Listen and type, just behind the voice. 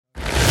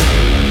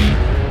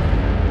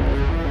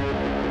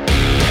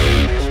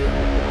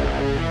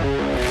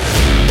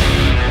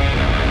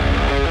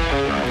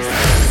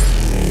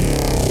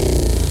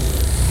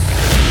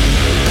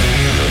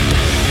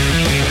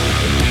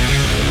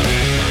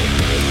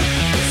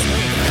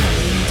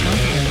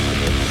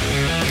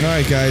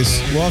right, guys.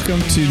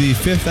 Welcome to the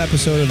 5th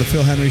episode of the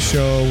Phil Henry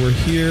Show. We're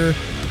here.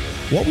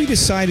 What we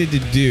decided to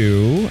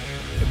do,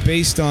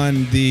 based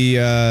on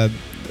the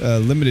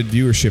limited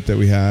viewership that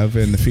we have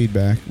and the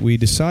feedback, we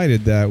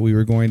decided that we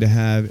were going to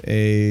have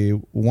a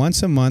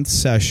once-a-month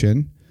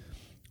session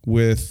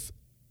with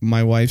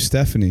my wife,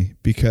 Stephanie,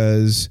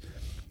 because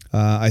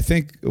I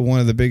think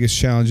one of the biggest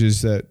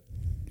challenges that,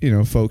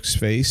 folks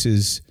face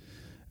is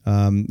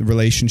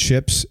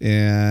relationships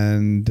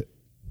and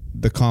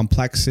the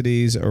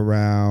complexities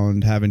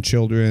around having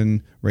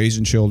children,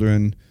 raising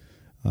children,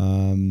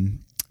 and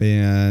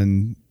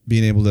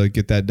being able to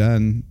get that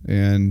done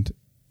and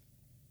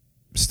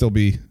still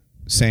be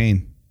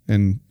sane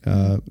and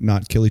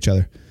not kill each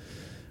other.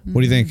 Mm-hmm.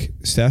 What do you think,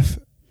 Steph?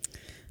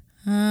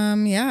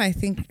 Yeah, I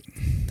think.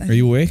 Are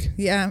you awake?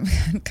 Yeah,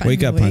 I'm kind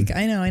Wake of up, awake. hon.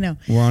 I know.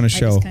 We're on a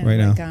show right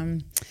now.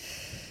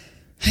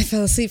 I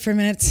fell asleep for a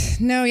minute.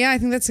 No, yeah, I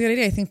think that's a good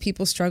idea. I think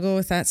people struggle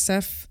with that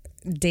stuff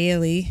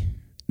daily,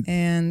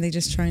 and they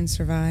just try and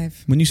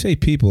survive. When you say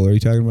people, are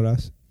you talking about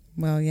us?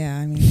 Well, yeah,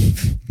 I mean,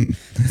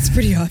 it's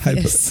pretty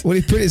obvious.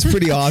 It's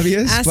pretty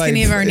obvious? Ask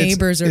any of our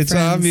neighbors or friends.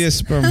 It's obvious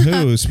from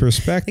whose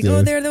perspective? They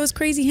go, they're those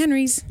crazy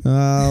Henrys.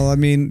 I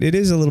mean, it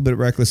is a little bit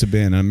reckless of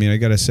Ben. I mean, I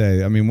got to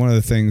say, one of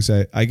the things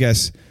I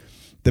guess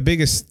the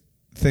biggest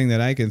thing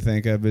that I can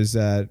think of is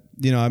that,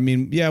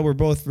 we're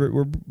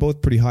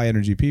both pretty high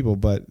energy people,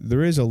 but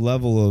there is a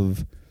level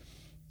of,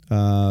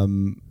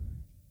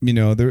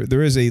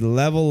 there is a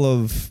level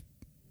of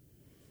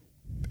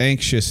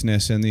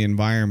anxiousness in the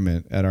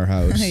environment at our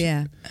house.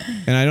 Yeah.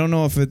 And I don't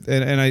know if it,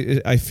 and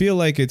I feel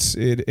like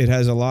it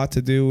has a lot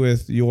to do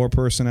with your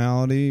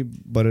personality,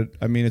 but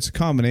it's a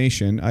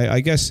combination.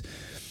 I guess,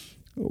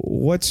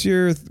 what's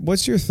your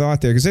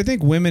thought there? Because I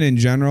think women in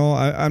general,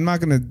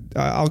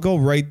 I'll go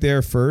right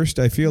there first.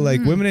 I feel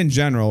like women in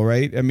general,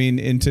 right?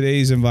 In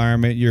today's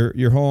environment,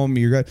 you're home,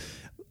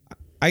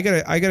 I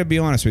gotta be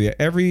honest with you.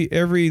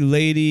 Every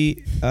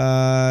lady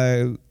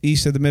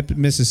east of the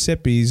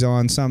Mississippi's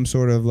on some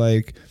sort of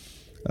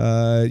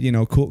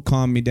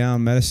calm me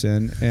down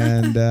medicine,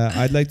 and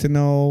I'd like to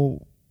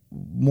know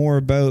more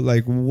about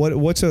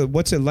what's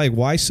it like?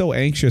 Why so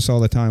anxious all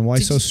the time? Why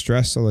so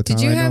stressed all the time?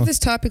 Did you have this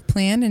topic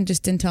planned and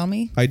just didn't tell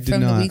me? I did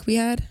from not. The week we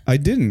had. I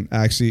didn't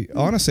actually.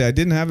 Honestly, I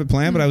didn't have it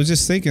planned, but I was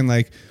just thinking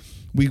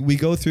we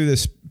go through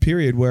this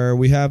period where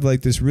we have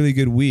this really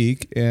good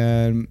week,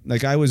 and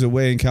I was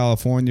away in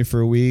California for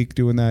a week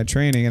doing that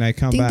training, and I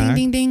come back.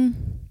 Ding, ding,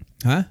 ding.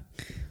 Huh?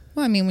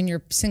 Well, when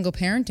you're single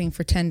parenting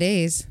for 10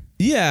 days.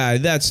 Yeah,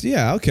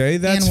 okay.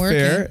 That's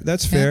fair.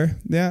 That's fair.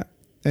 Yeah.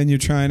 And you're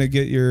trying to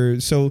get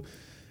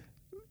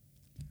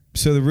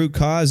so the root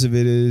cause of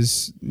it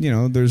is,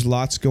 there's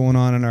lots going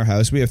on in our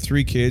house. We have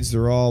 3 kids.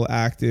 They're all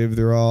active.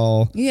 They're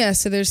all... Yeah,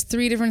 so there's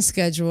 3 different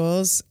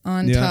schedules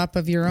on top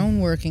of your own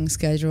working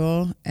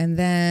schedule. And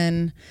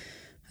then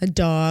a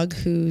dog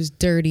who's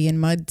dirty in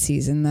mud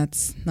season.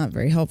 That's not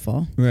very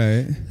helpful.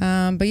 Right.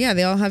 But yeah,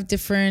 they all have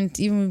different,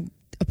 even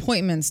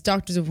appointments,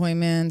 doctor's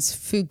appointments,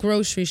 food,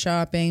 grocery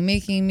shopping,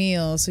 making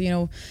meals.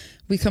 So,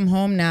 we come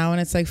home now and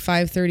it's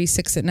 5:30,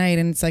 6 at night.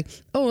 And it's the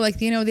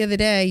other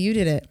day you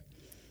did it.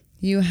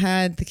 You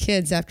had the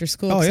kids after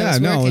school. Oh, yeah.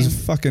 No, it was a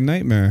fucking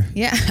nightmare.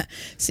 Yeah.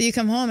 So you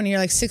come home and you're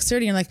 6:30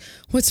 and you're like,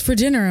 what's for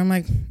dinner? I'm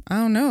like, I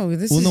don't know.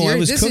 This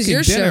is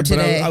your dinner, show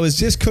today. But I was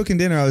just cooking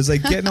dinner. I was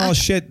getting all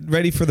shit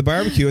ready for the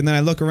barbecue. And then I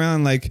look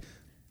around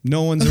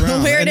no one's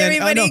around. Where'd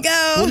everybody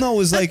go? Well, no, it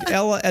was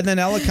Ella. And then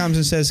Ella comes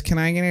and says, can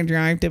I get a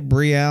drive to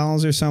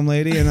Brielle's or some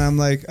lady? And I'm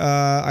like,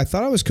 I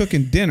thought I was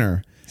cooking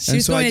dinner. She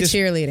was going to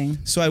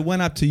cheerleading. So I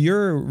went up to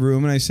your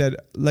room and I said,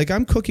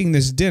 I'm cooking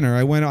this dinner.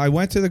 I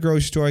went to the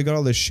grocery store. I got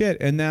all this shit.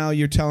 And now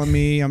you're telling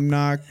me I'm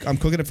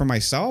cooking it for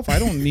myself. I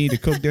don't need to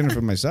cook dinner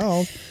for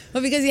myself.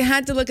 Well, because you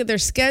had to look at their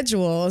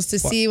schedules to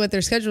see what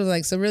their schedule was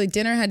like. So really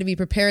dinner had to be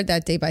prepared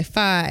that day by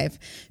 5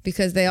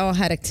 because they all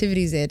had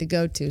activities they had to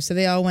go to. So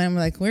they all went and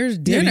were like, where's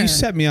dinner? Yeah, you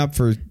set me up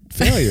for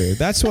failure.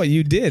 That's what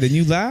you did, and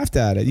you laughed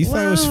at it. You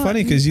thought it was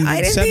funny because you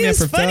set me up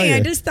for failure. I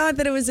just thought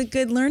that it was a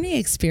good learning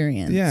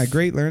experience. Yeah,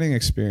 great learning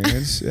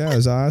experience. Yeah, it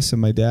was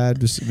awesome. My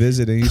dad was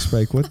visiting. He's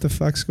like, "What the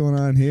fuck's going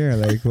on here?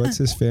 What's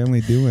this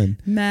family doing?"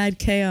 Mad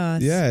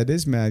chaos. Yeah, it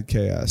is mad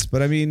chaos.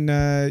 But I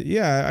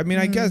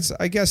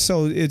guess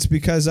so. It's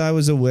because I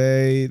was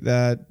away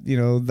that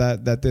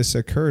that this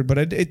occurred. But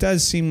it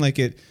does seem like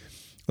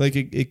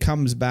it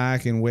comes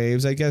back in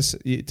waves. I guess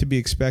to be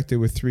expected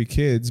with 3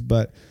 kids,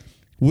 but.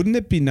 Wouldn't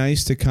it be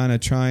nice to kind of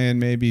try and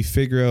maybe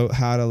figure out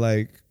how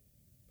to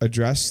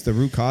address the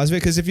root cause of it?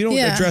 Because if you don't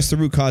address the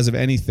root cause of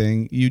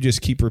anything, you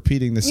just keep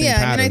repeating the same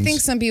patterns. I think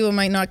some people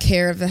might not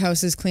care if the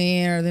house is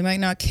clean, or they might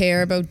not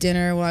care about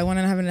dinner. Well, I want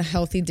to have a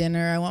healthy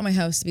dinner. I want my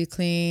house to be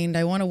cleaned.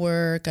 I want to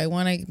work. I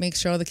want to make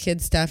sure all the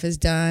kids' stuff is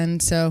done.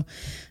 So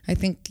I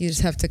think you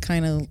just have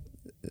to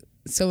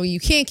so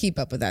you can't keep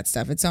up with that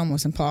stuff. It's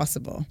almost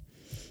impossible.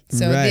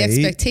 So the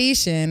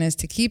expectation is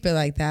to keep it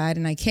like that,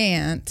 and I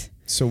can't.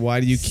 So why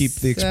do you keep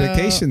the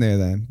expectation there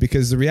then?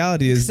 Because the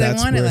reality is I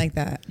want it like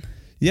that.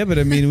 Yeah, but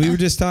we were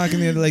just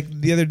talking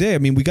the other day.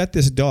 We got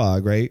this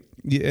dog, right?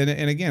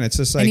 and again, it's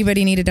just like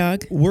anybody need a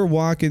dog? We're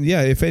walking.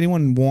 Yeah, if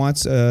anyone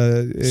wants what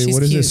is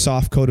cute. this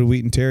soft coated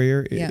Wheaten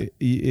Terrier? Yeah.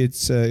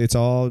 It's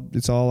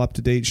all up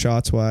to date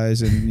shots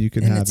wise, and you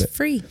can and have it's it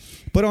free.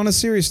 But on a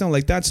serious note,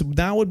 like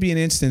that would be an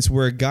instance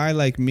where a guy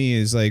like me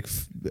is like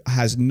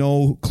has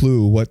no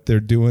clue what they're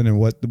doing and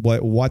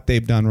what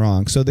they've done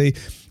wrong. So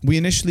we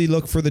initially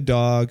look for the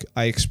dog.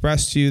 I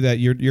expressed to you that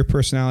your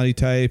personality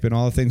type and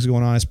all the things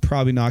going on is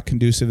probably not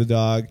conducive to the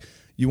dog.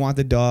 You want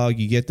the dog,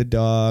 you get the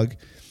dog.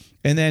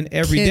 And then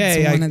every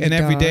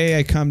day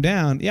I come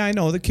down. Yeah, I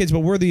know the kids,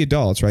 but we're the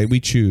adults, right? We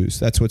choose.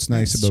 That's what's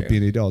nice about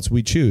being adults.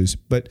 We choose.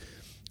 But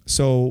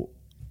so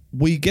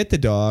we get the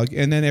dog,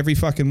 and then every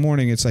fucking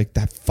morning it's like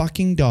that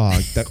fucking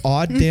dog, that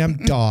odd damn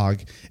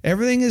dog.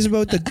 Everything is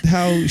about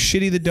how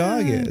shitty the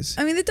dog is.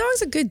 I mean, the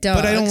dog's a good dog.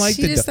 But I don't like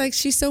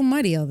she's so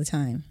muddy all the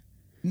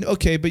do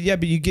Okay, but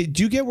you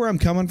get where I'm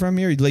coming from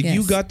here? Like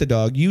you got the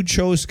dog. You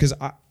chose, because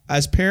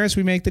as parents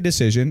we make the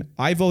decision.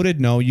 I voted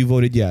no, you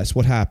voted yes.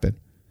 What happened?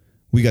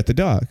 We got the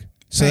dog.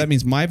 So that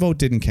means my vote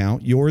didn't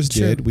count. Yours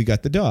did. We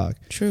got the dog.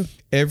 True.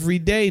 Every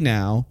day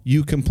now,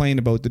 you complain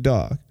about the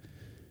dog.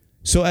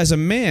 So as a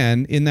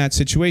man in that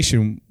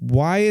situation,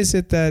 why is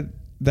it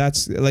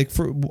that's like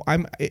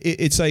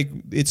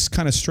it's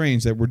kind of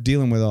strange that we're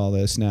dealing with all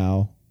this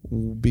now,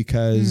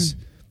 because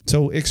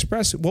so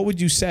express, what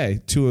would you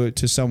say to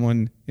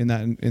someone in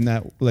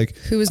that like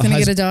who was going to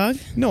get a dog?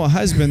 No, a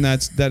husband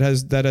that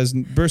has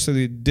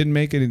personally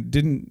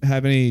didn't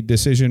have any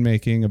decision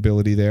making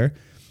ability there,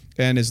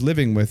 and is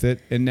living with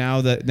it, and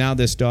now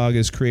this dog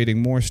is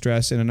creating more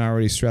stress in an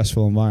already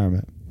stressful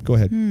environment. Go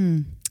ahead.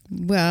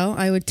 Well,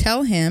 I would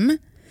tell him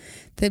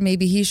that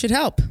maybe he should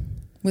help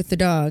with the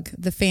dog,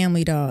 the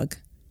family dog.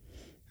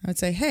 I would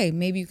say, hey,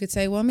 maybe you could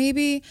say, well,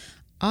 maybe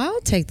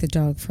I'll take the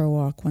dog for a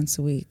walk once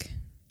a week,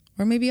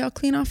 or maybe I'll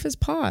clean off his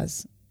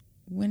paws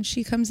when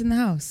she comes in the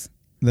house.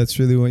 That's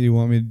really what you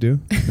want me to do?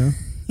 No?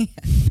 Yeah.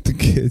 The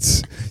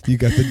kids. You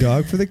got the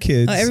dog for the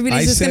kids. Oh,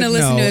 everybody's just going to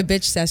listen to a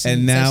bitch session.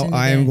 And now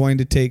I am going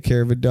to take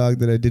care of a dog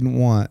that I didn't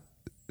want,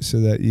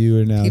 so that you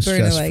are now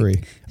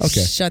stress-free.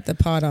 Okay. Shut the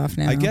pot off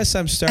now. I guess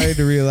I'm starting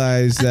to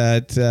realize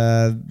that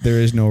there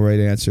is no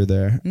right answer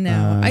there.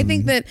 No. I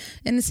think that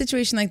in a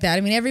situation like that,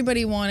 I mean,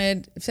 everybody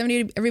wants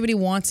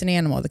an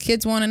animal. The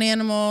kids want an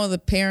animal. The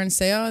parents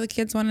say, oh, the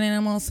kids want an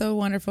animal. So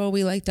wonderful.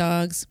 We like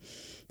dogs.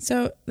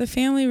 So the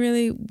family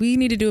we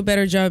need to do a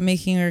better job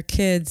making our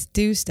kids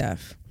do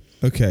stuff.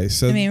 Okay,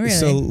 so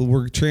so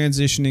we're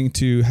transitioning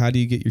to how do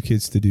you get your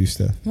kids to do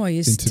stuff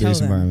in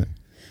today's environment?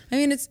 I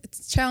mean, it's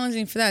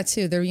challenging for that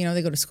too.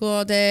 They go to school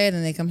all day,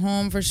 then they come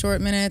home for a short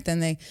minute, then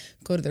they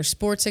go to their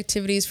sports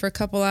activities for a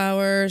couple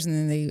hours, and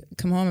then they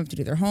come home and have to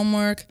do their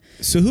homework.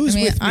 So who's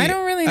with me? I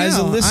don't really know. As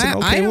a listener,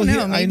 I don't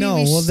know. I know.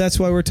 Well, that's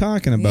why we're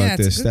talking about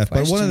this stuff.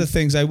 But one of the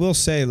things I will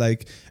say,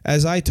 like,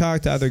 as I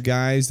talk to other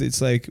guys,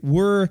 it's like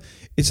we're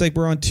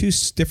on two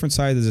different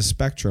sides of the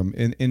spectrum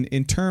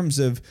in terms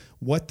of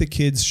what the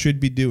kids should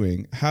be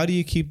doing. How do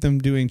you keep them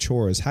doing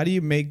chores? How do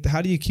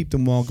you keep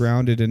them well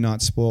grounded and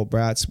not spoiled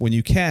brats when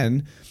you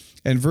can?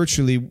 And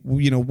virtually,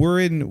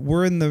 we're in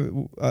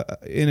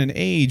an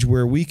age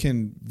where we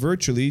can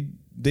virtually,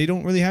 they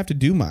don't really have to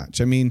do much.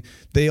 I mean,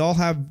 they all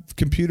have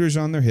computers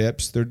on their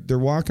hips. They're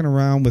walking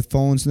around with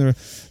phones, and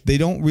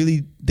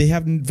they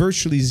have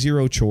virtually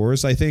zero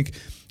chores. I think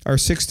our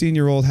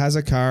 16-year-old has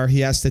a car. He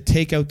has to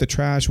take out the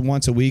trash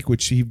once a week,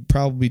 which he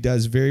probably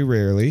does very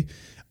rarely.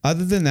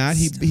 Other than that,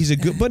 he's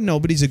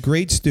a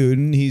great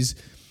student. He's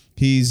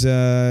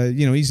a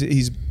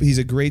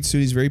great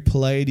student. He's very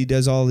polite. He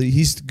does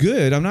he's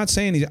good. I'm not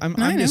saying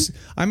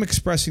I'm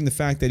expressing the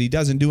fact that he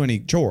doesn't do any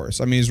chores.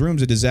 I mean, his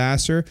room's a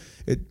disaster.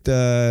 And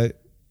then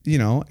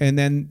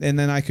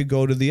I could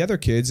go to the other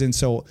kids. And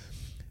so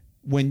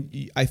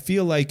when I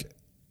feel like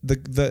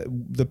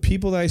the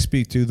people that I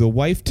speak to, the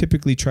wife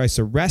typically tries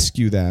to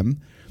rescue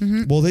them.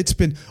 Mm-hmm. Well, it's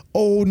been,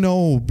 oh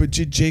no, but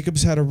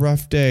Jacob's had a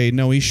rough day.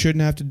 No, he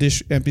shouldn't have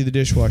to empty the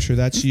dishwasher.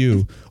 That's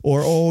you.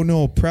 Or, oh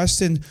no,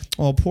 Preston.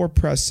 Oh, poor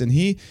Preston.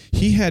 He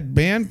had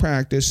band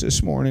practice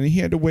this morning. He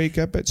had to wake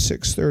up at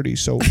 6:30.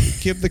 So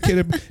give the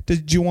kid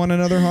did you want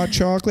another hot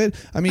chocolate?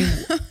 I mean,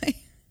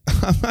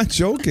 I'm not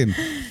joking.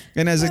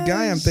 And as a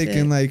guy, I'm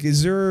thinking like,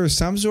 is there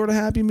some sort of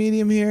happy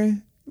medium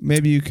here?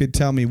 Maybe you could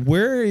tell me,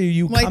 where are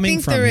you coming from? I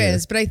think there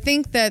is, but I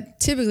think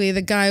that typically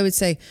the guy would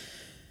say,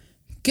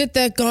 get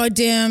that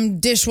goddamn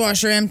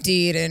dishwasher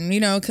emptied, and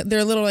they're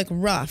a little like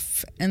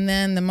rough. And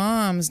then the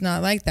mom's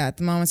not like that.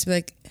 The mom wants to be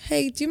like,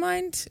 hey, do you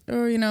mind,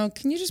 or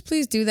can you just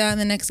please do that in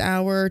the next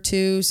hour or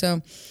two?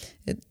 So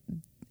it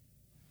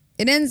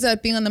ends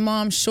up being on the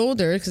mom's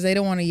shoulder because they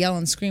don't want to yell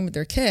and scream at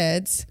their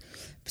kids.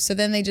 So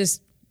then they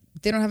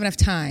don't have enough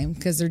time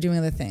because they're doing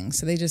other things.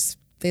 So they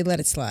let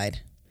it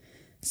slide.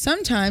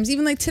 Sometimes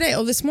even like today,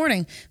 this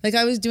morning, like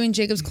I was doing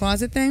Jacob's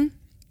closet thing,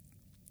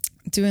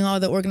 doing all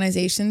the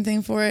organization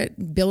thing for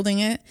it, building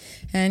it.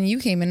 And you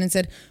came in and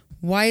said,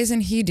 Why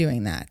isn't he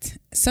doing that?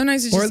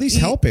 Sometimes it's or just at least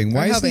helping.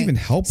 Why isn't he even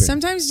helping?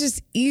 Sometimes it's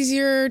just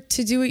easier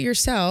to do it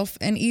yourself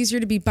and easier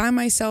to be by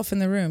myself in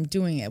the room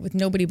doing it with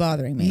nobody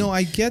bothering me. No,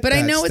 I get but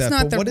that. I know Steph, it's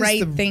not but the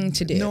right thing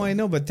to do. No, I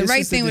know, but the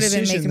right thing would have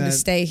been make him to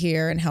stay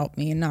here and help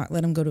me and not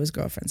let him go to his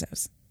girlfriend's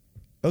house.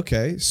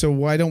 Okay, so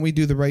why don't we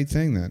do the right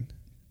thing then?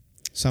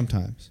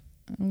 Sometimes.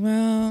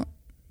 Well,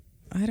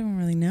 I don't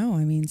really know.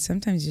 I mean,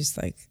 sometimes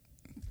just like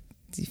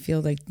you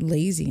feel like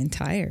lazy and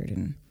tired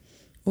and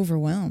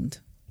overwhelmed.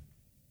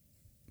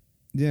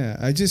 Yeah,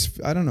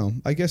 I don't know.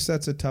 I guess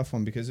that's a tough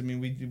one because I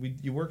mean,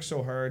 you work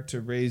so hard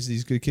to raise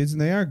these good kids, and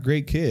they are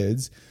great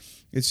kids.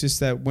 It's just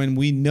that when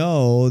we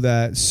know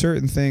that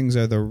certain things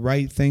are the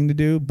right thing to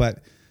do,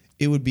 but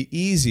it would be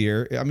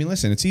easier. I mean,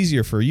 listen, it's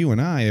easier for you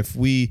and I if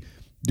we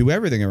do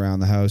everything around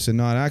the house and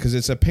not because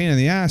it's a pain in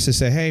the ass to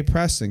say, "Hey,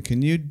 Preston,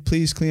 can you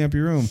please clean up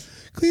your room?"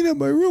 Clean up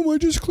my room. I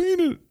just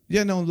cleaned it.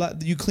 Yeah, no,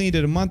 you cleaned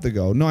it a month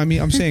ago. No, I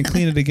mean, I'm saying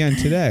clean it again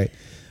today.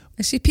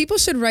 Actually, people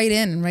should write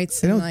in and write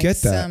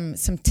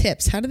some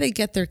tips. How do they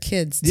get their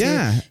kids to actually,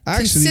 that would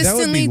be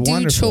consistently do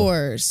wonderful.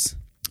 chores?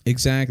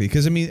 Exactly,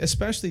 because I mean,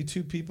 especially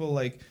to people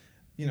like,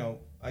 you know,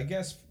 I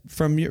guess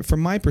from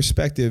my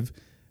perspective,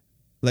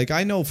 like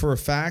I know for a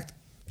fact,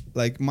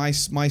 like my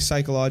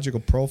psychological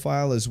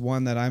profile is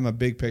one that I'm a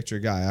big picture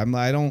guy.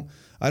 I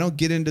don't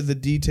get into the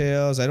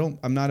details.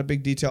 I'm not a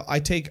big detail. I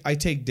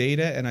take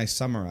data and I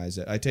summarize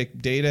it. I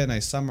take data and I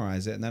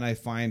summarize it, and then I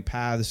find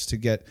paths to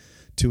get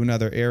to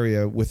another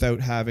area without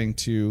having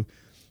to,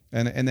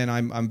 and then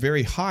I'm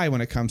very high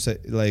when it comes to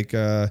like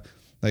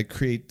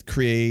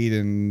create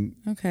and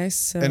okay.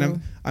 So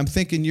and I'm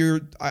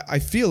thinking I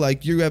feel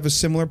like you have a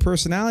similar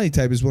personality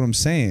type is what I'm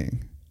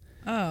saying.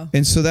 Oh.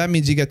 And so that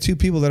means you got two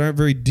people that aren't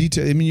very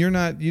detailed. I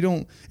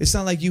mean, it's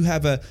not like you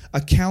have a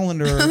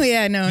calendar. Oh,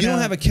 yeah, no, You don't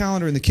have a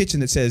calendar in the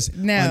kitchen that says,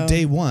 on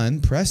day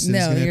one, Preston's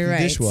going to have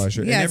the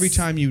dishwasher. Yes. And every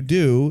time you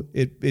do,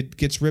 it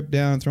gets ripped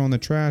down and thrown in the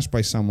trash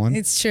by someone.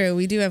 It's true.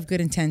 We do have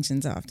good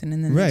intentions often.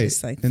 And then they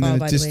just fall by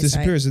the wayside.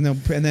 Disappears. And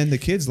then the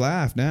kids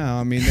laugh now.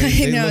 I mean,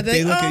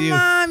 they look at you.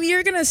 Mom,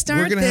 you're going to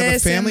start this. We're going to have a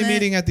family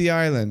meeting at the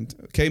island.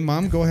 Okay,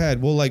 Mom, go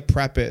ahead. We'll like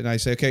prep it. And I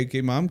say,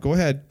 okay, Mom, go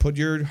ahead. Put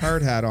your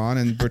hard hat on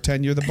and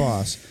pretend you're the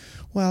boss.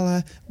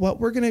 Well, what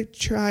we're gonna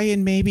try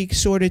and maybe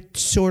sort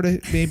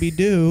of maybe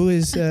do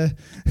is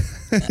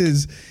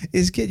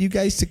is get you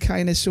guys to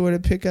kind of sort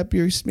of pick up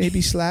your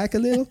maybe slack a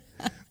little.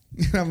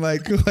 And I'm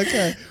like, what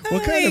kind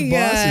of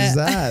boss is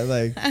that?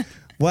 Like,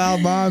 well,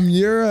 Mom,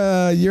 you're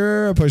a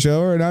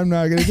pushover, and I'm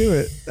not gonna do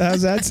it.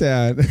 How's that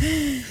sound?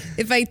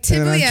 If I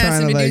typically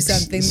ask them to do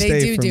something,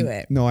 they do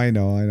it. No, I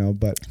know,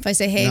 but if I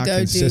say, hey,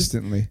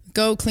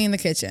 go clean the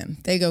kitchen,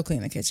 they go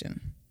clean the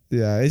kitchen.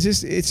 Yeah, it's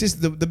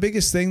just the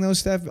biggest thing though,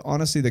 Steph,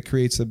 honestly, that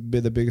creates the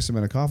biggest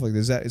amount of conflict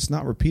is that it's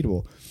not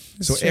repeatable.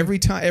 That's true. Every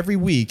time, every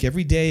week,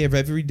 every day of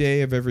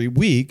every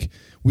week,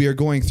 we are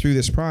going through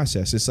this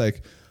process. It's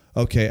like,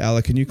 okay,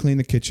 Ella, can you clean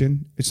the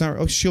kitchen? It's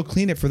not, she'll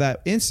clean it for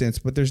that instance,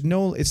 but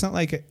it's not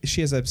like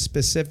she has a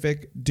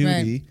specific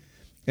duty. Right.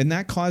 And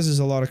that causes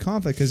a lot of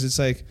conflict because it's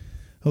like,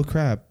 oh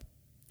crap.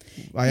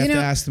 I have to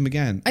ask them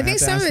again. I think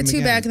some of it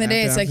too back in the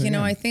day, it's like,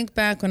 I think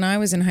back when I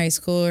was in high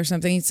school or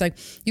something, it's like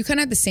you kind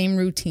of have the same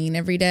routine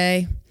every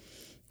day.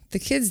 The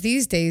kids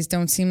these days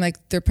don't seem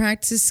like their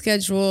practice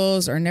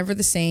schedules are never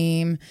the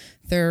same.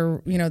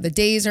 The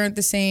days aren't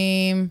the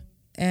same.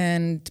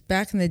 And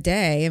back in the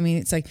day, I mean,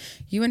 it's like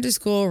you went to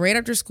school, right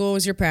after school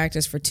was your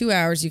practice for 2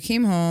 hours. You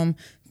came home,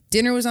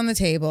 dinner was on the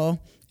table,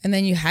 and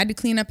then you had to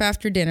clean up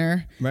after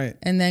dinner. Right.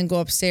 And then go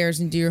upstairs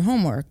and do your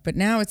homework. But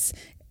now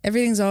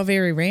everything's all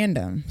very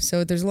random.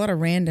 So there's a lot of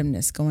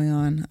randomness going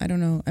on. I don't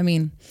know. I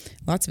mean,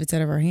 lots of it's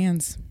out of our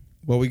hands.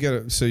 Well, we got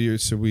it. You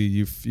raised the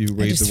white flag.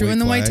 I just threw in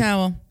the white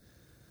towel.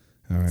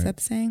 All right. Is that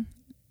the saying?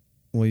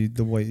 Well, you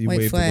waved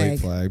the white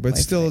flag, but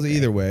still,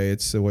 either way,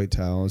 it's the white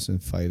towels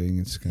and fighting.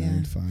 It's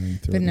kind of fine.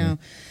 But no,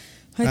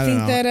 I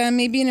think that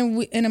maybe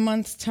in a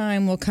month's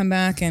time we'll come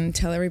back and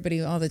tell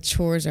everybody all the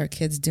chores our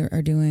kids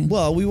are doing.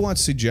 Well, we want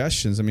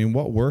suggestions. I mean,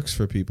 what works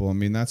for people? I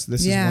mean, this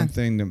is one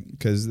thing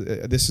because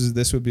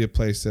this would be a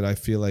place that I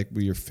feel like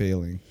we are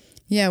failing.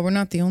 Yeah, we're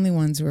not the only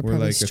ones who are probably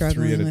like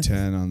struggling. We're like a 3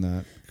 out of 10 on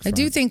that. Front. I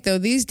do think though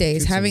these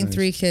days having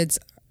 3 kids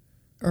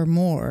or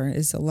more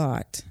is a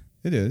lot.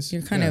 It is.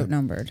 You're kind of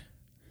outnumbered.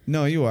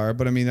 No, you are,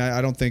 but I mean,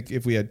 I don't think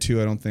if we had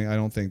 2, I don't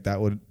think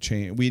that would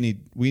change. We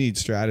need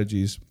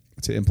strategies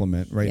to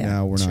implement. Right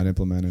now, we're not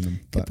implementing them.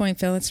 Good point,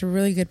 Phil. That's a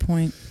really good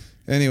point.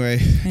 Anyway,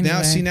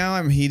 now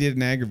I'm heated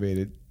and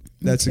aggravated.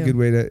 That's a good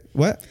way to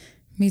what?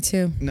 Me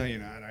too. No, you're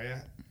not, are you?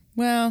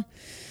 Well,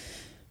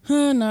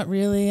 not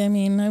really. I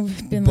mean,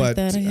 I've been like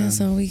that, I guess,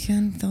 all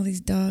weekend with all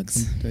these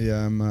dogs.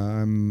 Yeah,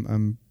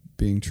 I'm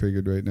being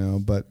triggered right now,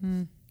 but.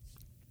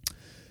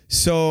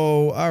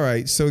 So, all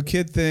right. So,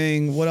 kid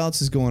thing. What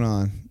else is going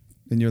on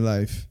in your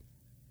life?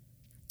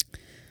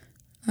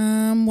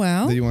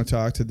 Well, that you want to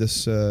talk to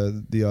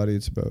the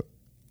audience about?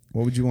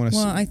 What would you want to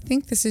see? Well, I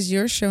think this is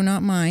your show,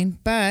 not mine,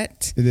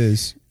 but it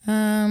is.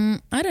 I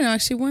don't know.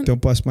 Actually,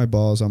 don't bust my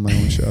balls on my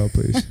own show,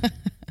 please.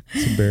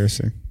 It's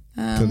embarrassing.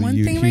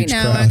 One thing right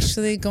now,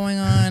 actually going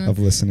on of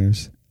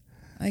listeners.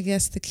 I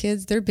guess the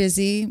kids, they're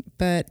busy,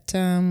 but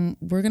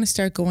we're going to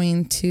start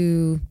going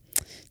to,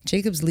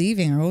 Jacob's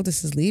leaving. Our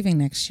oldest is leaving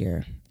next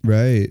year.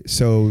 Right.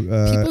 So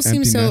empty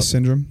nest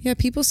syndrome? Yeah,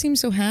 people seem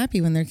so happy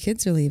when their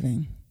kids are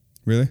leaving.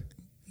 Really?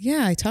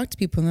 Yeah, I talk to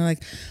people and they're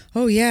like,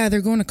 oh yeah,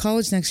 they're going to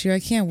college next year. I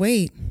can't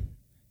wait.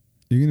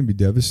 You're going to be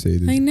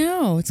devastated. I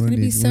know. It's going to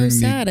be so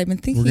sad. I've been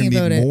thinking about it. We're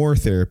going to need more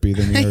therapy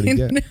than we already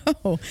get. I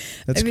know.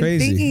 That's crazy. I've been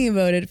thinking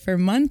about it for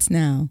months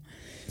now.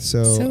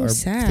 So our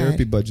sad.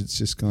 therapy budget's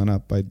just gone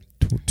up by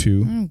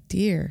 2. Oh,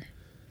 dear.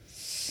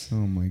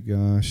 Oh, my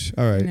gosh.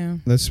 All right.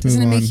 Let's move on.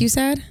 Doesn't it make you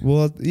sad?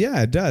 Well,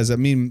 yeah, it does. I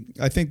mean,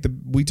 I think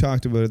we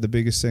talked about it. The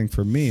biggest thing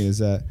for me is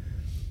that,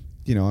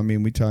 you know, I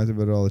mean, we talked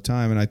about it all the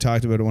time. And I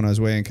talked about it when I was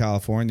away in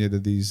California to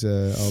these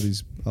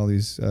all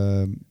these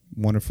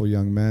wonderful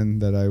young men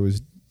that I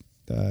was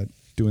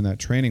doing that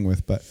training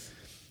with. But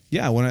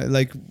yeah, when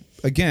I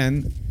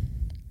again,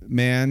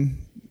 man,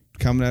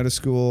 coming out of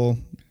school,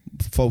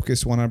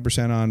 focused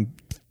 100% on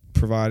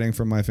providing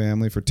for my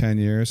family for 10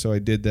 years. So I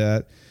did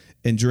that.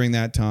 And during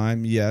that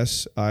time,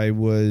 yes, I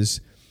was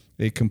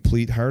a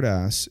complete hard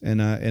ass,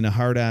 and a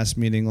hard ass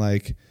meaning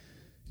like,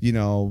 you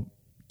know,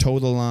 toe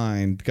the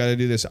line, got to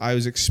do this. I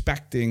was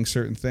expecting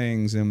certain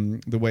things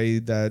and the way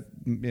that,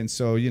 and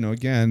so, you know,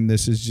 again,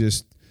 this is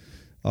just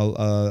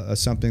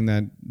something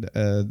that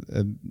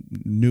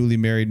newly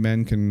married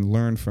men can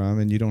learn from,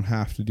 and you don't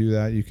have to do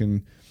that. You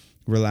can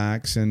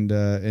relax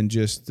and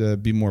just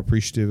be more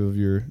appreciative of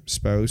your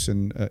spouse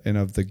and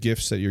of the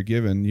gifts that you're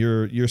given.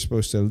 You're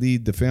supposed to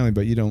lead the family,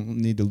 but you don't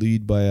need to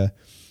lead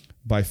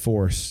by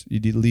force. You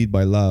need to lead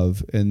by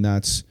love, and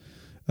that's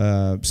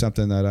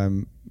something that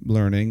I'm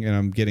learning and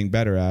I'm getting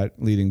better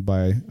at, leading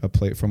by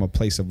from a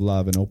place of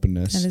love and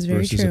openness. That is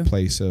very versus true. A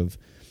place of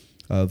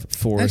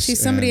force. Actually,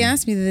 somebody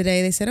asked me the other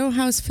day. They said, "Oh,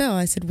 how's Phil?"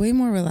 I said, "Way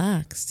more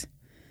relaxed.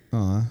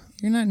 You're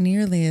not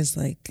nearly as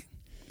like."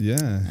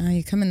 Yeah.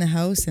 You come in the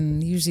house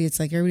and usually it's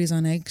like everybody's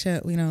on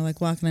eggshell, you know, like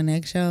walking on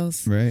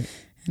eggshells. Right.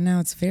 And now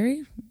it's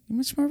very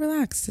much more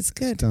relaxed. It's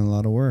good. It's done a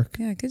lot of work.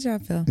 Yeah, good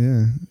job, Phil.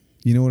 Yeah.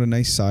 You know what a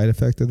nice side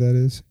effect of that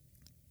is?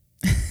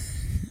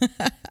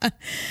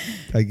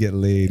 I get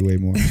laid way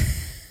more.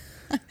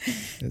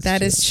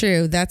 That is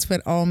true. That's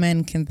what all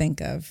men can think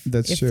of.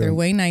 That's true. If they're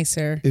way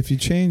nicer, if you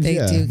change,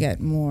 they do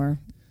get more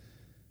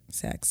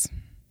sex.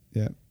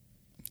 Yeah.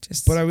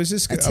 But I was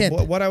just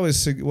what I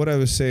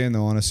was saying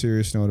though on a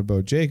serious note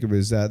about Jacob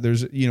is that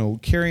there's, you know,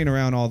 carrying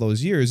around all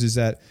those years is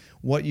that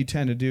what you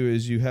tend to do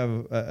is you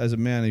have as a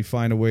man you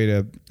find a way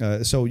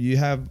to so you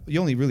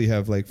only really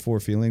have like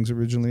 4 feelings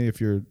originally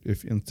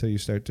until you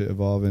start to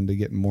evolve into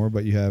getting more,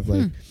 but you have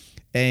like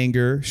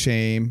anger,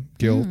 shame,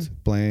 guilt,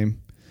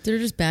 blame. They're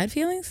just bad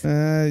feelings?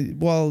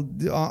 Well,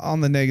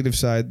 on the negative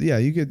side, yeah,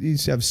 you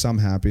have some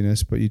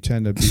happiness, but you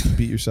tend to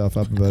beat yourself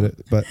up about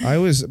it. But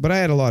I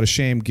had a lot of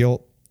shame,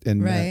 guilt,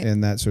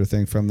 and that sort of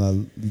thing from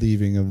the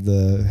leaving of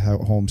the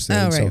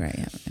homestead. Oh, right,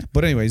 yeah.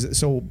 But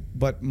anyways,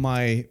 but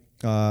my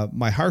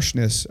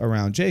harshness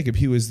around Jacob,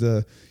 he was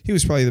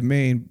probably the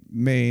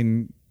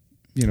main,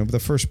 you know, the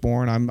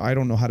firstborn. I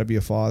don't know how to be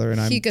a father, and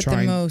I'm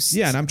trying the most.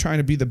 Yeah, and I'm trying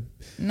to be the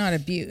not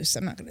abuse.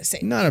 I'm not going to say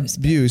not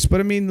abuse,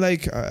 but I mean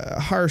like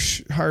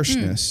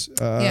harshness.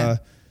 Yeah.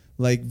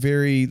 Like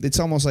very. It's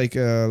almost like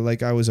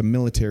I was a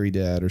military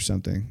dad or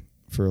something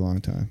for a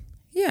long time.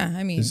 Yeah,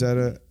 I mean, is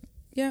that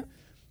yeah.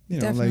 You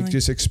know, definitely. like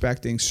just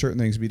expecting certain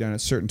things to be done at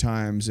certain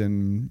times,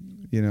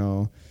 and you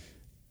know,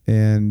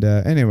 and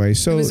anyway,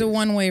 so it was a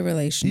one-way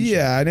relationship.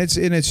 Yeah,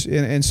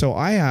 and so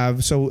I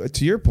have. So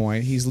to your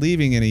point, he's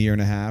leaving in a year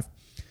and a half.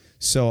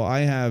 So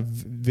I have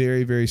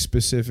very, very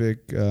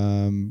specific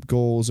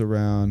goals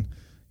around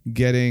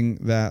getting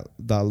that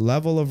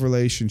level of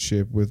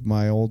relationship with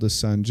my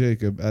oldest son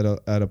Jacob at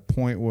a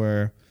point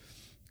where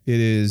it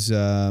is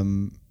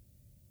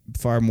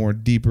far more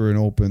deeper and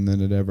open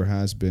than it ever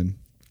has been.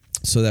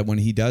 So that when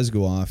he does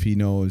go off, he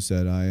knows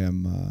that I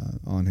am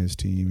on his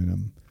team,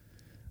 and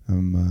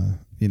I'm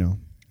you know,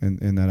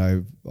 and that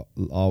I've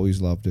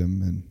always loved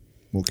him and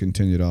will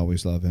continue to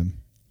always love him.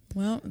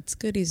 Well, it's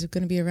good. He's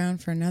going to be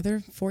around for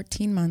another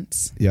 14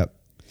 months. Yep.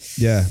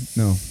 Yeah.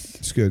 No,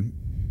 it's good.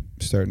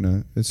 It's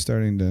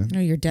starting to. You know,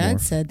 your dad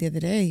morph. said the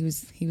other day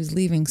he was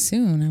leaving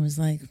soon. I was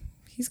like,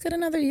 he's got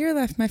another year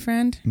left, my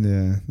friend.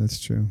 Yeah, that's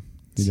true.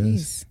 He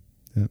does.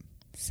 Yep.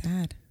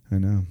 Sad. I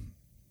know.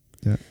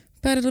 Yeah.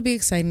 But it'll be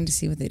exciting to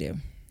see what they do.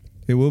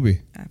 It will be.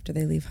 After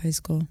they leave high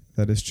school.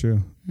 That is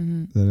true.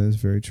 Mm-hmm. That is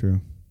very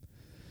true.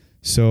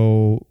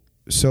 So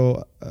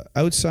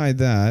outside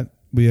that,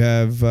 we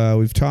have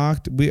we've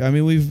talked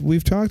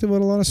we've talked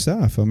about a lot of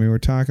stuff. I mean, we're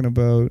talking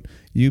about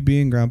you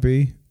being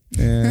grumpy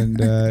and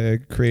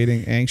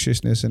creating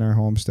anxiousness in our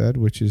homestead,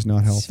 which is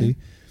not healthy.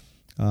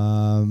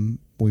 Sure.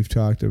 We've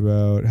talked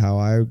about how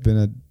I've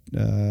been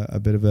a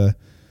bit of a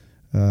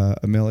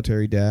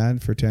military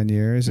dad for 10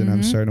 years, and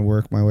I'm starting to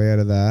work my way out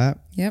of that.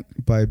 Yep.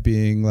 By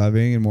being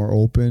loving and more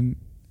open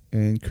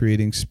and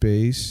creating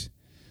space.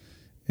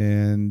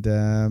 And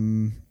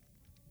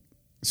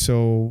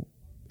so,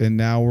 and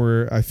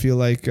now I feel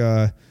like,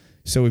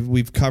 So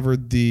we've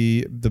covered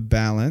the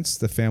balance,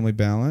 the family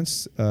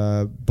balance,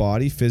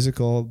 body,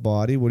 physical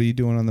body. What are you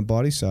doing on the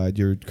body side?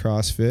 Your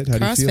CrossFit. How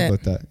do you feel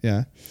about that?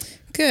 Yeah.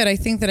 Good. I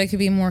think that I could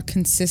be more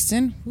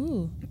consistent.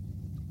 Ooh.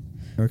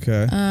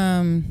 Okay.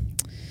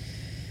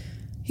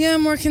 Yeah,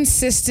 more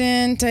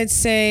consistent. I'd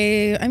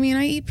say. I mean,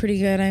 I eat pretty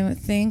good, I would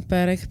think,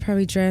 but I could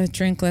probably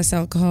drink less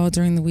alcohol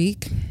during the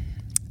week.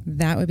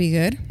 That would be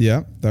good.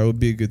 Yeah, that would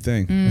be a good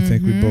thing. I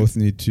think we both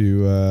need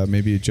to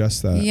maybe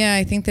adjust that. Yeah,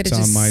 I think that it's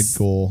on my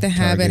goal. The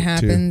habit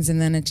happens,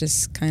 and then it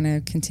just kind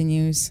of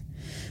continues.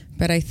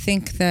 But I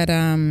think that,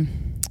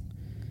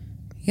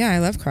 I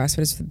love CrossFit.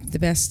 It's the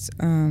best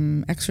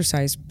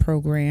exercise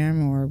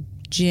program or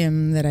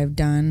gym that I've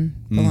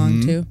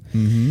belonged to.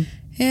 Mm-hmm.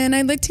 And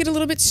I'd like to get a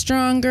little bit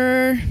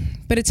stronger,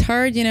 but it's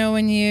hard,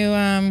 when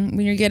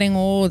you're getting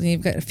old and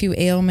you've got a few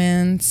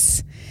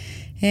ailments,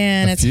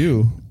 and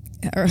few.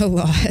 Or a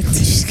lot.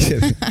 Just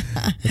kidding.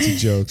 That's a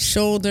joke.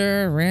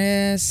 Shoulder,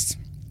 wrist,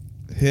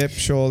 hip,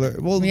 shoulder.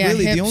 Well,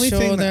 really, the only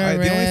thing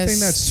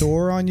that's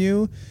sore on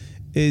you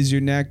is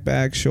your neck,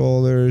 back,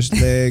 shoulders,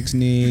 legs,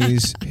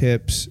 knees,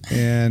 hips,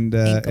 and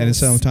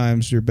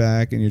sometimes your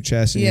back and your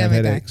chest, and you have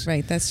headaches. Back.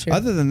 Right, that's true.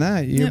 Other than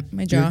that,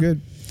 my jaw. You're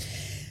good.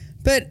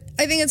 But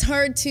I think it's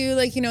hard to,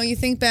 you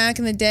think back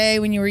in the day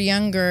when you were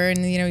younger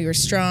and, you were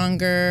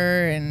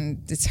stronger,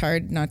 and it's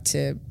hard not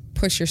to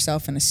push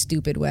yourself in a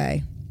stupid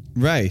way.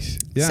 Right.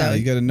 Yeah, so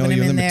you got to know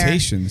your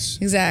limitations.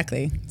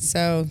 Exactly.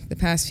 So the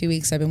past few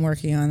weeks I've been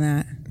working on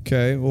that.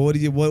 Okay. Well,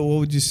 what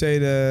would you say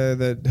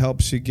that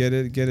helps you get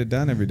it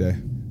done every day?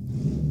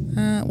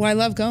 Well, I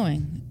love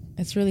going.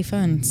 It's really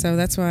fun. So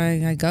that's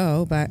why I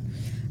go, but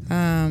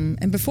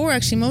and before,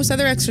 actually, most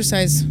other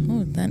exercise.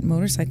 Oh, that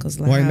motorcycle's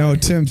loud. Well, I know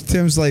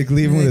Tim's like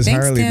leaving with his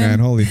Harley, Tim. Man.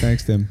 Holy,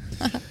 thanks, Tim.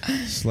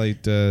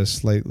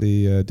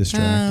 Slightly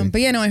distracting.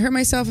 But I hurt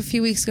myself a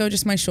few weeks ago.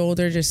 Just my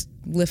shoulder, just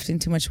lifting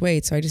too much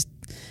weight. So I just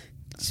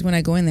when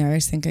I go in there, I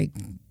just think I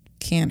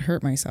can't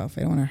hurt myself.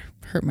 I don't want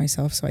to hurt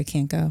myself, so I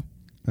can't go.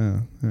 Oh,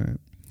 all right. Is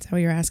that what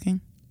you're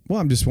asking? Well,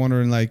 I'm just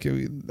wondering. I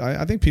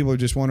think people are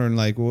just wondering,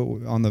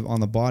 on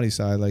the body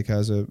side,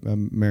 as a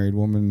married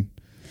woman.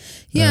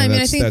 Yeah, I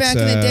mean, I think back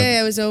in the day,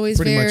 I was always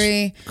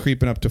much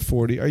creeping up to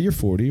 40. Are you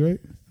 40,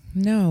 right?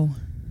 No,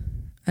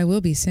 I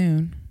will be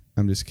soon.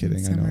 I'm just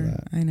kidding. I know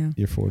that. I know.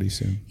 You're 40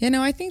 soon. Yeah,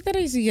 no, I think that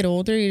as you get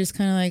older, you just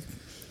kind of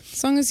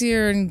as long as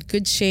you're in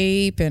good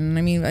shape, and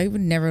I mean, I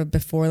would never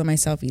before let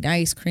myself eat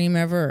ice cream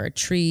ever or a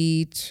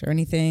treat or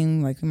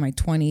anything in my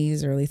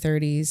 20s, early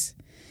 30s.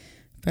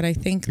 But I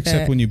think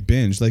except when you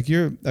binge, I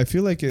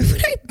feel like it.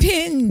 When I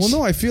binge. Well,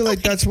 no, I feel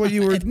like that's what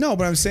you were. No,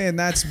 but I'm saying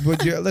that's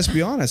what you. Let's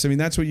be honest. I mean,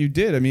 that's what you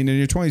did. I mean, in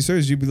your 20s,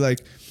 30s,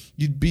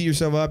 you'd beat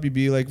yourself up. You'd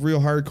be real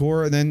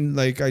hardcore, and then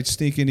I'd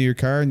sneak into your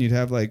car and you'd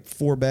have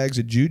 4 bags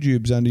of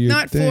jujubes under your.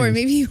 Not thing. 4,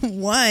 maybe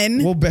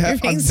 1. Well, you're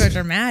being so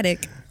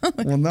dramatic.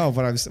 Well, no,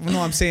 but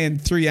I'm saying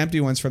 3 empty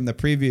ones from the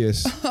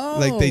previous.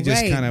 Oh, they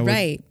just kind of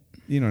right.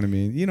 You know what I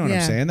mean? You know what I'm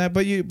saying? That,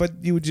 but you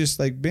would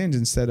just binge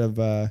instead of.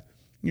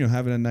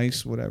 Having a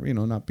nice whatever,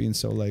 not being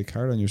so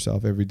hard on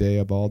yourself every day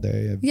of all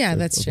day.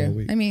 That's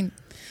true. I mean,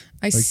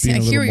 I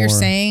hear what you're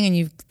saying, and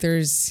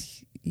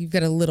you've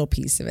got a little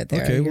piece of it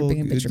there. Okay, you're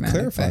being a bit dramatic,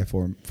 clarify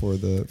for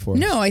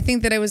No, I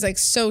think that I was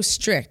so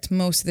strict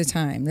most of the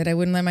time that I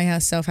wouldn't let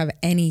myself have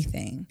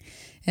anything.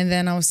 And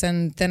then all of a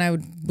sudden, I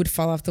would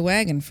fall off the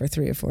wagon for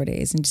 3 or 4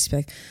 days and just be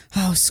like,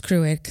 oh,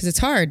 screw it. Because it's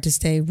hard to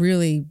stay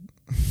really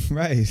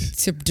right.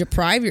 To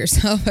deprive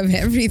yourself of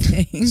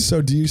everything.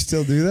 So do you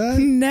still do that?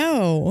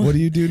 No. What do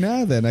you do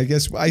now then? I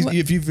guess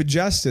if you've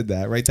adjusted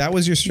that, right? That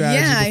was your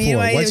strategy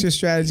before. What's your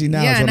strategy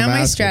now? Yeah, now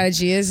my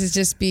strategy is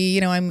just be,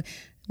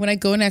 when I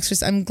go and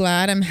exercise, I'm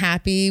glad, I'm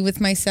happy with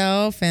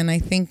myself. And I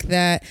think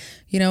that,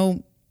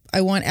 I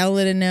want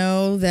Ella to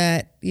know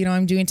that,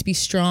 I'm doing it to be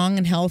strong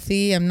and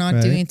healthy. I'm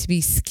not doing it to be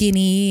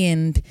skinny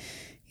and,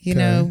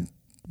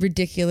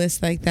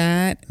 ridiculous like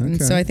that. Okay. And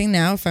so I think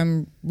now if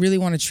I'm really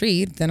want a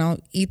treat, then I'll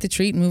eat the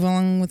treat and move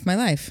along with my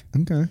life.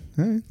 Okay. All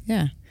right.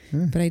 Yeah.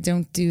 But I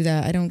don't do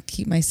that. I don't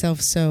keep myself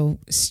so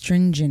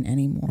stringent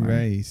anymore.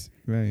 Right.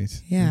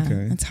 Yeah.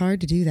 Okay. It's hard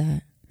to do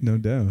that. No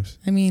doubt.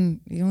 I mean,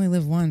 you only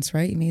live once,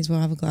 right? You may as well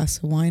have a glass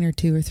of wine or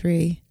 2 or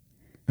 3.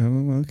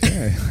 Oh,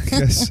 okay. I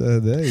guess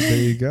there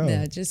you go.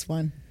 Yeah, just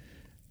one.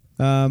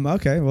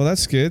 Okay, well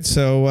that's good.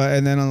 So,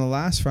 and then on the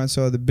last front,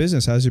 so the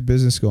business, how's your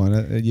business going?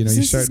 You're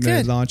starting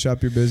to launch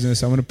up your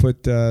business. I'm going to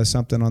put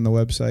something on the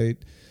website.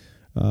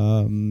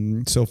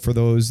 So for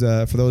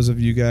those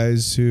of you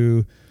guys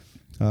who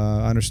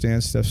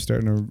understand, Steph's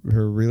starting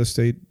her real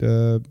estate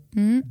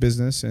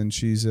business, and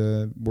she's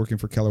working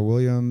for Keller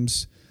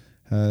Williams.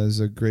 Has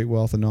a great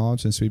wealth of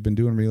knowledge, and so we've been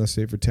doing real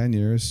estate for 10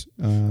 years.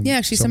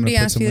 Actually, somebody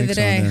asked me the other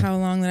day how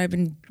long that I've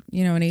been,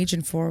 an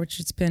agent for,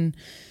 which it's been.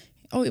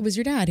 Oh, it was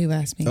your dad who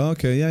asked me. Oh,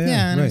 okay, yeah.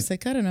 Yeah, and right. I was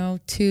like, I don't know,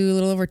 a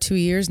little over 2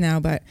 years now,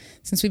 but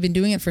since we've been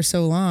doing it for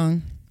so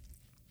long,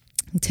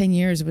 in 10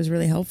 years, it was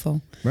really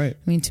helpful. Right.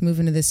 I mean, to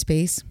move into this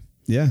space.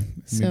 Yeah.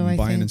 So I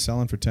buying think, and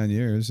selling for 10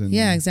 years. And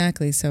yeah,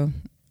 exactly. So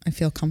I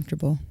feel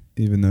comfortable.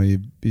 Even though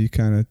you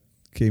kind of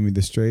gave me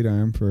the straight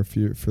arm for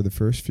the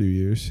first few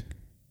years.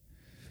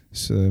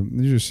 So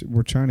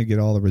we're trying to get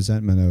all the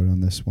resentment out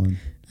on this one.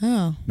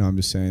 Oh. No, I'm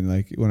just saying,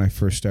 like, when I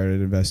first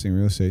started investing in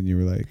real estate and you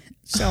were like,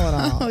 sell it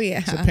all. Oh, yeah.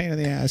 It's a pain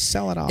in the ass.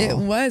 Sell it all. It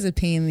was a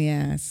pain in the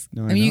ass.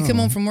 No, I mean, you come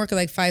home from work at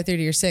like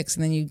 5:30 or 6,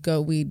 and then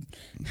we'd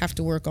have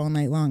to work all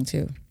night long,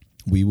 too.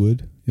 We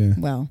would, yeah.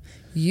 Well,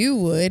 you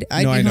would.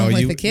 I'd be home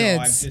with the kids.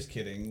 No, I'm just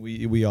kidding.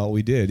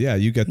 We did. Yeah,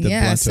 you got the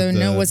brunt so of the...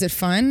 no, was it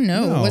fun?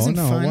 No, it wasn't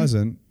fun. No, it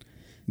wasn't.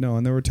 No,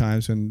 and there were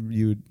times when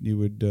you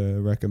would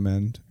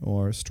recommend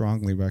or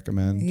strongly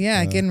recommend.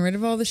 Yeah, getting rid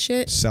of all the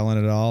shit. Selling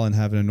it all and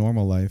having a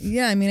normal life.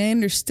 Yeah, I mean, I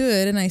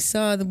understood and I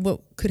saw what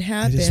could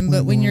happen,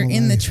 but when you're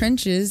in the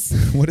trenches...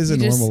 What is a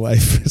normal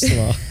life, first of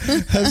all?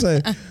 I was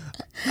like,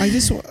 I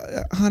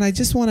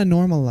just want a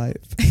normal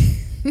life.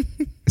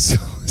 So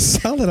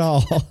sell it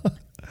all.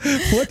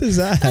 What is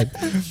that?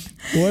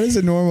 What is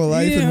a normal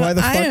life, and why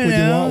the fuck would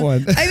you want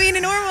one? I mean,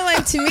 a normal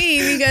life to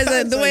me,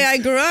 because the way I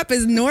grew up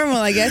is normal,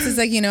 I guess. It's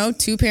like,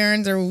 two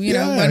parents, or,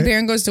 one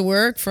parent goes to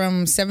work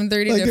from 7:30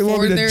 to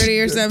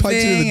 4:30 or something. Punch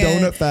you to the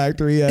donut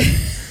factory.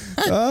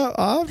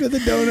 Off to the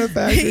donut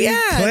factory.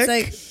 Yeah, Click. it's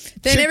like...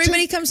 Then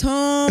everybody comes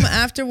home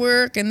after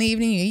work in the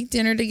evening, you eat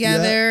dinner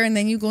together, and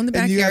then you go in the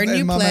backyard and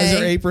you play. Mom has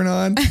her apron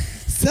on.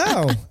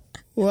 So,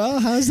 well,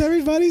 how's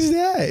everybody's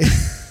day?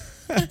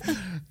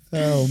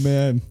 Oh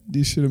man,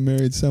 you should have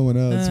married someone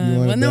else.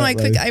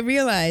 I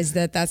realized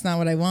that that's not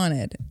what I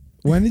wanted.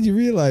 When did you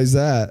realize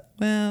that?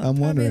 Well, I'm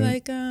probably wondering.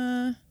 Like,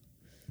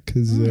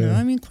 because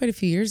I mean, quite a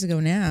few years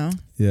ago now.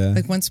 Yeah.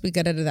 Like once we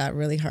got out of that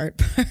really hard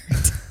part.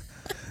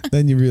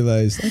 Then you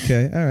realized,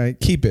 okay, all right,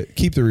 keep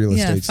the real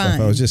estate stuff.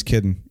 I was just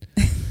kidding.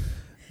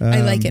 I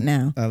like it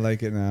now. I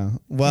like it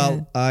now.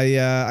 Well,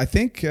 I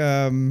think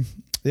it's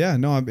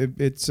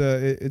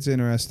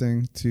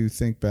interesting to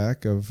think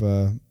back of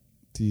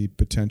the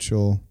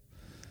potential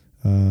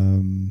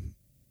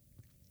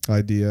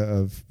idea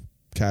of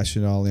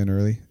cashing it all in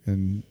early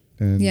and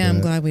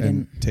I'm glad we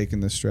didn't, taking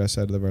the stress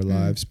out of our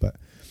lives, but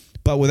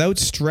without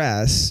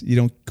stress you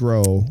don't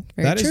grow.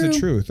 That is the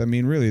truth. I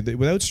mean, really,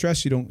 without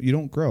stress you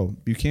don't grow.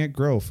 You can't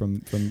grow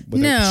from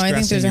without I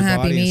think there's a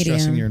happy medium.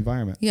 Stressing your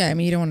environment. Yeah, I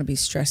mean, you don't want to be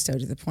stressed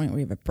out to the point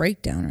where you have a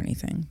breakdown or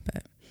anything,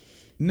 but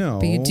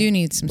you do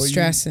need some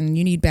stress, and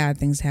you need bad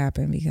things to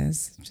happen,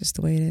 because it's just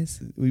the way it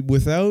is.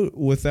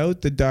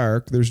 Without the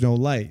dark, there's no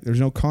light. There's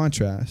no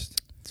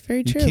contrast. It's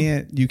very true.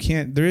 You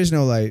can't. There is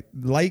no light.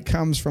 Light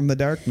comes from the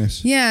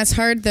darkness. Yeah, it's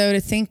hard though to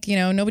think.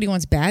 Nobody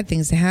wants bad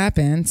things to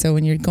happen. So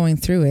when you're going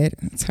through it,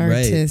 it's hard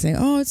to say,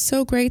 "Oh, it's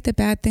so great that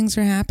bad things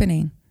are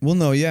happening." Well,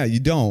 no, yeah, you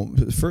don't.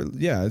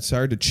 It's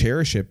hard to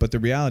cherish it, but the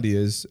reality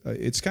is,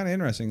 it's kind of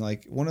interesting.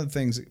 Like, one of the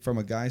things from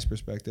a guy's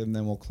perspective, and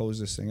then we'll close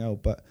this thing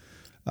out, but.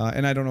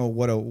 And I don't know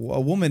what a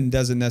woman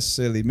doesn't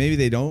necessarily, maybe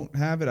they don't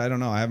have it. I don't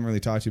know. I haven't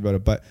really talked to you about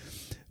it, but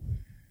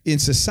in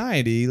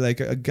society, like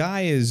a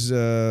guy is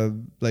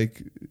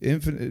like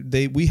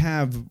infinite. We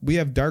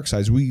have dark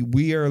sides.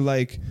 We are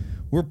like,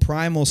 we're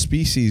primal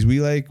species. We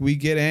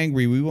get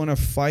angry. We want to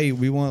fight.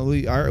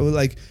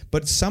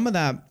 But some of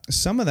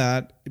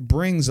that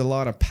brings a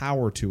lot of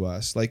power to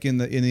us. Like in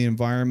the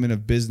environment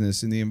of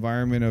business, in the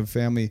environment of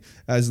family,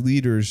 as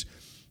leaders,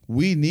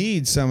 we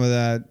need some of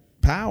that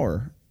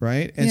power.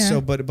 Right. And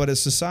so, but a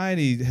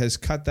society has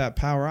cut that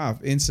power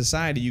off. In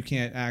society, you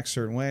can't act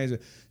certain ways.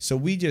 So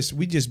we just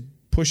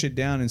push it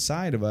down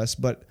inside of us.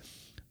 But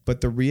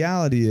the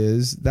reality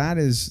is that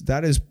is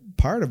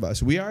part of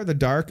us. We are the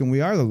dark and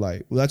we are the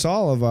light. Well, that's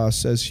all of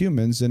us as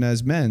humans and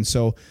as men.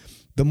 So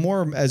the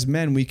more as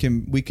men we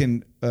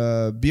can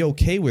be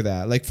okay with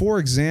that. Like, for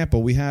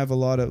example, we have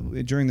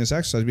during this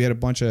exercise, we had a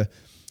bunch of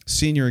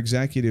senior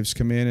executives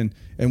come in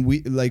and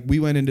we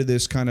went into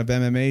this kind of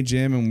MMA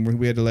gym, and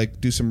we had to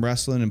like do some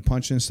wrestling and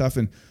punching and stuff,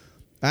 and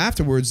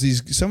afterwards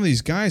some of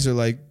these guys are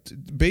like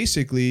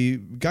basically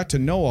got to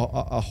know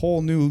a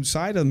whole new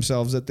side of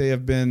themselves that they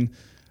have been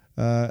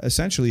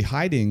essentially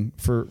hiding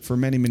for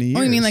many years.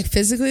 Oh, you mean like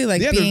physically,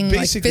 like being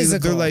basically,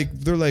 like physical?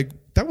 They're like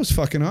that was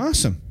fucking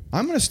awesome.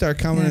 I'm gonna start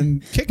coming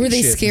and kicking. Were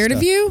they shit scared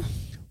of you?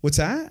 What's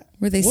that?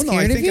 Were they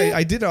scared of you?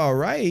 I did all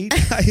right.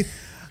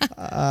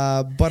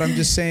 But I'm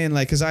just saying,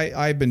 like, because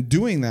I've been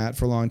doing that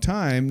for a long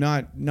time,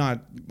 not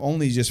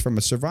only just from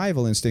a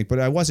survival instinct, but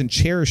I wasn't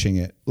cherishing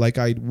it like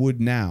I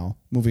would now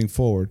moving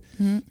forward.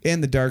 Mm-hmm.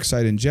 And the dark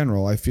side in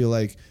general, I feel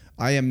like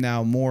I am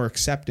now more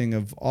accepting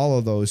of all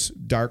of those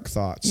dark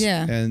thoughts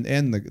and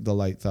the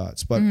light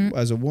thoughts. But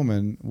as a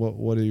woman,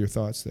 what are your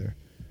thoughts there?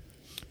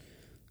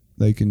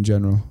 Like in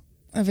general?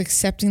 Of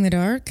accepting the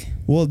dark?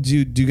 Well, do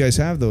you guys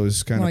have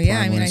those kind of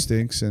primal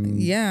instincts?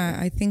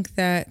 I think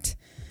that...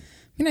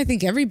 I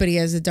think everybody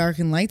has the dark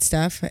and light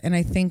stuff. And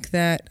I think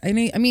that, I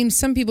mean,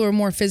 some people are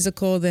more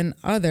physical than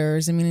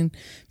others. I mean,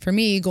 for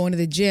me, going to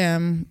the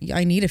gym,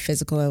 I need a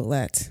physical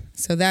outlet.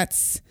 So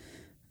that's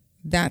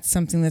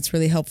something that's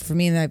really helpful for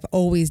me. And I've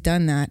always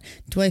done that.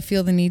 Do I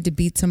feel the need to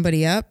beat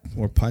somebody up?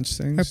 Or punch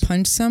things? Or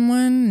punch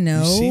someone?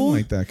 No. You seem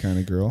like that kind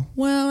of girl.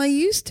 Well, I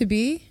used to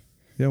be.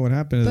 Yeah, what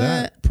happened to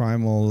that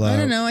primal I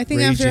don't know. I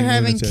think after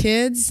having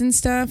kids and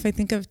stuff, I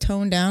think I've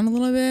toned down a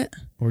little bit.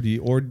 Or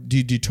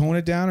did you tone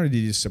it down, or did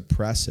you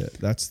suppress it?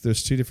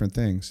 There's two different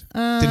things.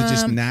 Did it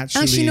just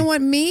naturally? Actually, you know what?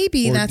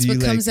 Maybe that's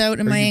what comes out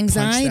in my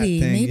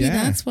anxiety. Maybe Yeah.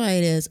 that's why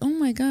it is. Oh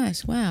my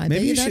gosh! Wow, I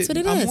bet you that's what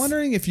it is. I'm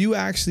wondering if you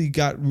actually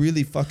got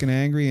really fucking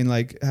angry and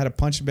like had a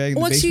punching bag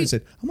in the basement and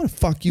said, "I'm gonna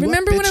fuck you."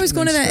 Remember up, when I was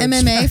going to that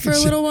MMA for a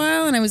little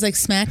while and I was like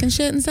smacking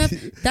shit and stuff?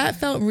 That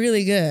felt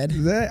really good.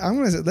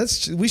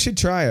 We should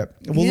try it.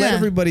 We'll let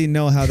everybody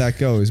know how that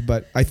goes.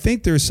 But I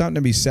think there's something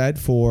to be said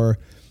for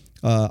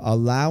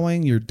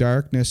allowing your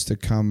darkness to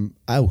come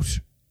out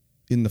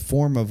in the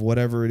form of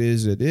whatever it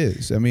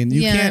is. I mean,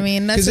 you can't. I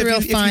mean, that's a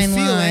real fine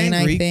line.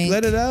 Angry, I think.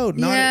 let it out.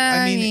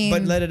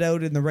 But let it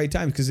out in the right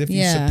time. Because if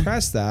you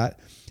suppress that,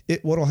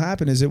 what'll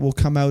happen is it will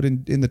come out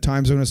in the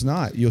time zone it's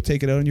not. You'll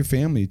take it out on your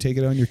family. You take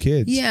it out on your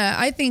kids. Yeah,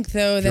 I think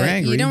though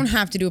that you don't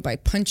have to do it by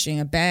punching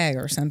a bag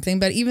or something.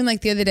 But even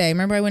like the other day,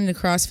 remember I went into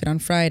CrossFit on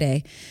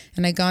Friday,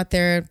 and I got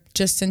there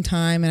just in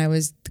time, and I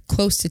was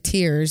close to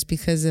tears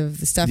because of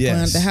the stuff going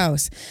on at the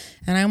house,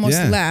 and I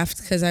almost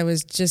left because I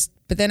was just.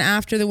 But then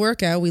after the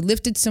workout, we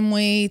lifted some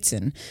weights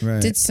and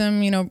did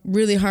some,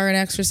 really hard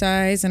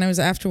exercise, and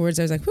afterwards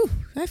I was like, "Whew,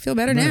 I feel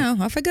better now.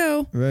 Off I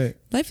go. Right,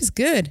 life is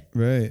good.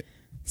 Right."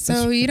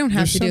 So you don't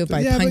have to do it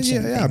by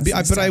punching.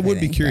 But I would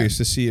be curious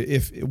to see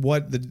if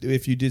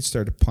you did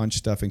start to punch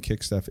stuff and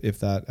kick stuff, if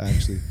that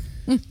actually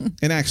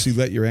and actually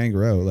let your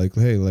anger out. Like,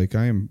 hey, like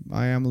I am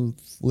living.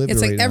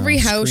 It's like right every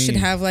now. house should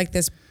have like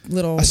this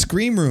little a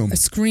scream room. A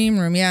scream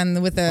room, yeah,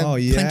 and with a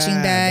punching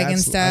bag and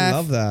stuff. I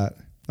love that.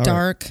 All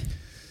dark. Right.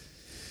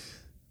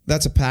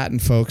 That's a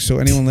patent, folks. So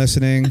anyone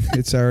listening,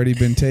 it's already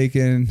been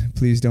taken.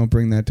 Please don't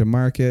bring that to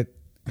market.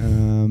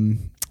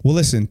 Well,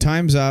 listen,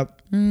 time's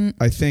up.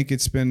 I think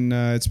it's been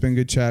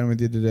good chatting with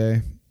you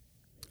today.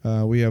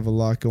 We have a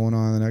lot going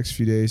on in the next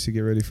few days to get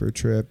ready for a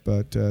trip,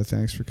 but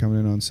thanks for coming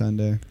in on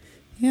Sunday.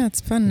 Yeah,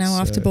 it's fun. Now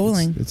off to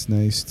bowling. It's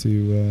nice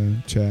to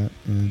chat,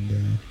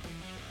 and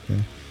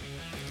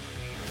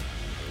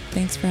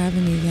thanks for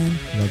having me again.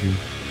 Love you.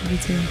 Love you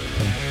too.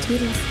 Okay.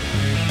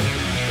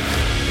 Toodles.